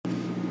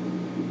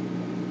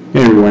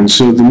Hey everyone,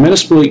 so the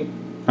Metasploit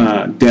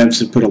devs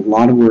have put a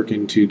lot of work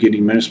into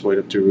getting Metasploit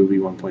up to Ruby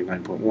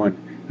 1.9.1.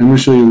 I'm going to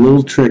show you a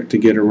little trick to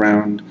get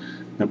around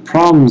the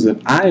problems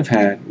that I've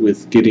had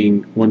with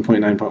getting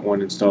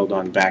 1.9.1 installed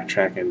on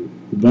Backtrack and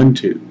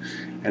Ubuntu.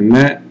 And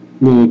that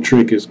little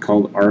trick is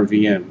called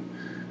RVM.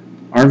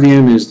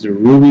 RVM is the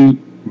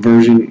Ruby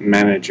Version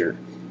Manager.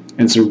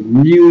 And it's a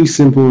really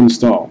simple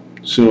install.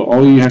 So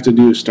all you have to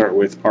do is start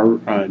with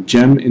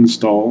gem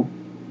install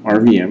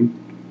RVM.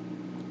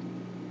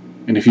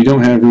 And if you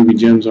don't have Ruby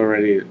gems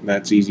already,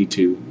 that's easy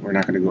too. We're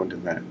not going to go into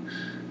that.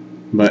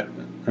 But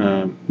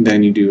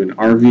then you do an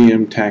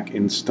RVM tac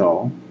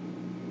install.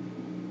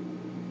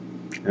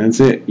 And that's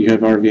it. You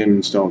have RVM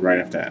installed right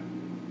after that.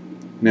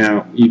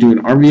 Now, you do an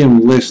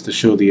RVM list to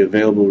show the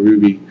available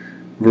Ruby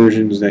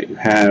versions that you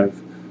have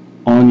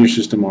on your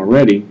system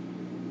already.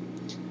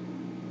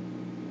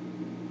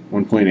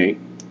 1.8.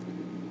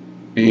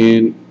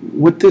 And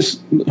what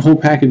this whole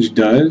package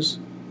does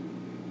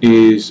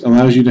is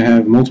allows you to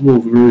have multiple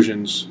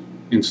versions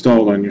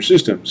installed on your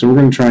system. So we're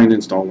going to try and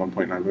install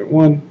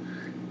 1.9.1,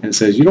 and it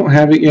says you don't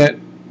have it yet,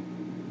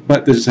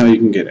 but this is how you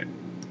can get it.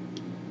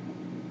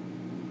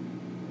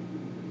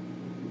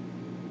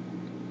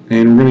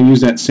 And we're going to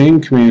use that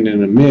same command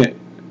in emit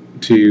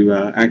to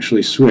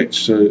actually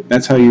switch. So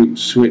that's how you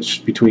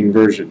switch between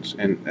versions,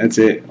 and that's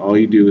it. All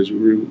you do is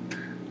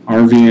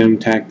RVM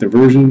tac the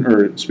version,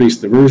 or space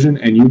the version,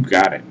 and you've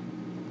got it.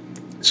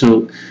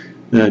 So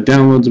the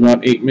download's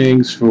about 8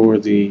 megs for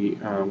the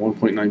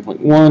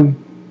 1.9.1.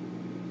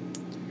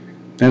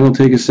 That'll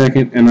take a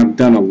second, and I've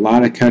done a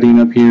lot of cutting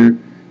up here.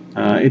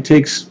 It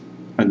takes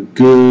a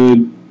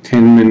good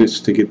 10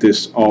 minutes to get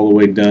this all the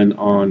way done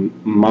on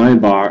my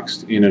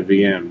box in a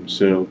VM,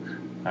 so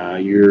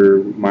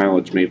your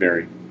mileage may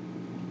vary.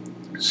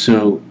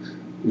 So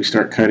we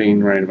start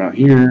cutting right about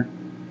here,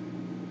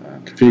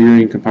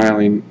 configuring,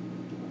 compiling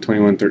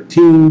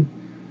 2113.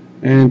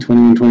 And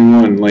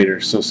 2121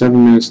 later, so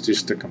 7 minutes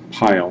just to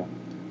compile,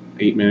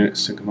 8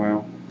 minutes to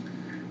compile.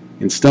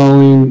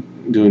 Installing,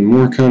 doing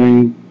more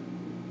cutting,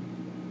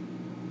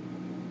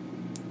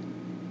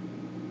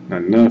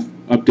 not enough,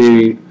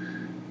 updating,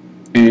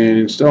 and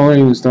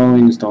installing,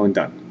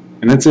 done.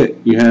 And that's it.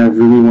 You have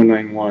Ruby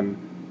 1.9.1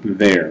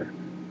 there.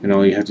 And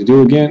all you have to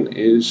do again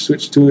is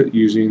switch to it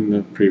using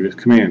the previous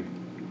command.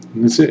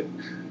 And that's it.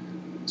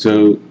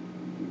 So,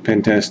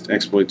 Pentest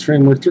Exploits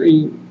Framework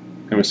 3,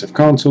 MSF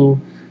Console,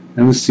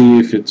 and let's see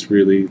if it's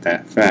really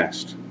that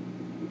fast.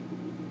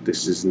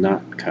 This is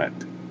not cut.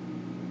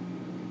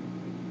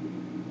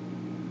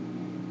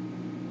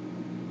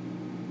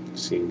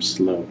 Seems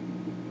slow.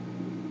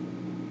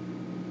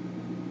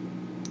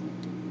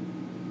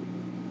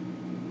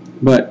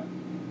 But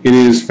it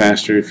is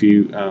faster if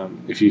you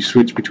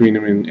switch between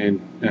them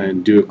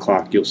and do a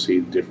clock. You'll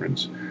see the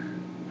difference.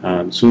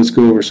 So let's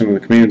go over some of the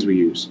commands we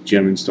use.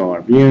 Gem install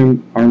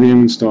RVM,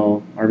 RVM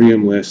install,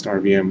 RVM list,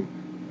 RVM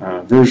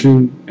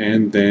version,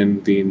 and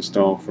then the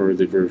install for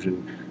the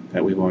version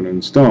that we want to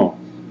install.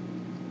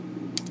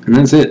 And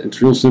that's it.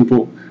 It's real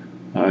simple.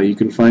 You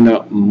can find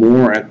out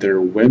more at their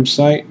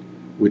website,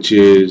 which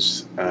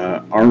is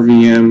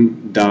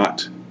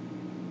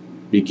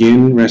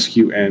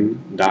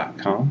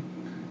rvm.beginresqn.com.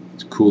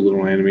 It's a cool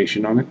little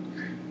animation on it.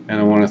 And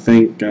I want to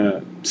thank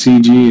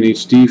CG and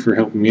HD for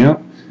helping me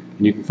out.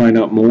 And you can find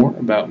out more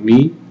about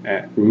me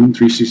at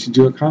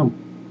room362.com.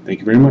 Thank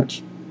you very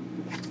much.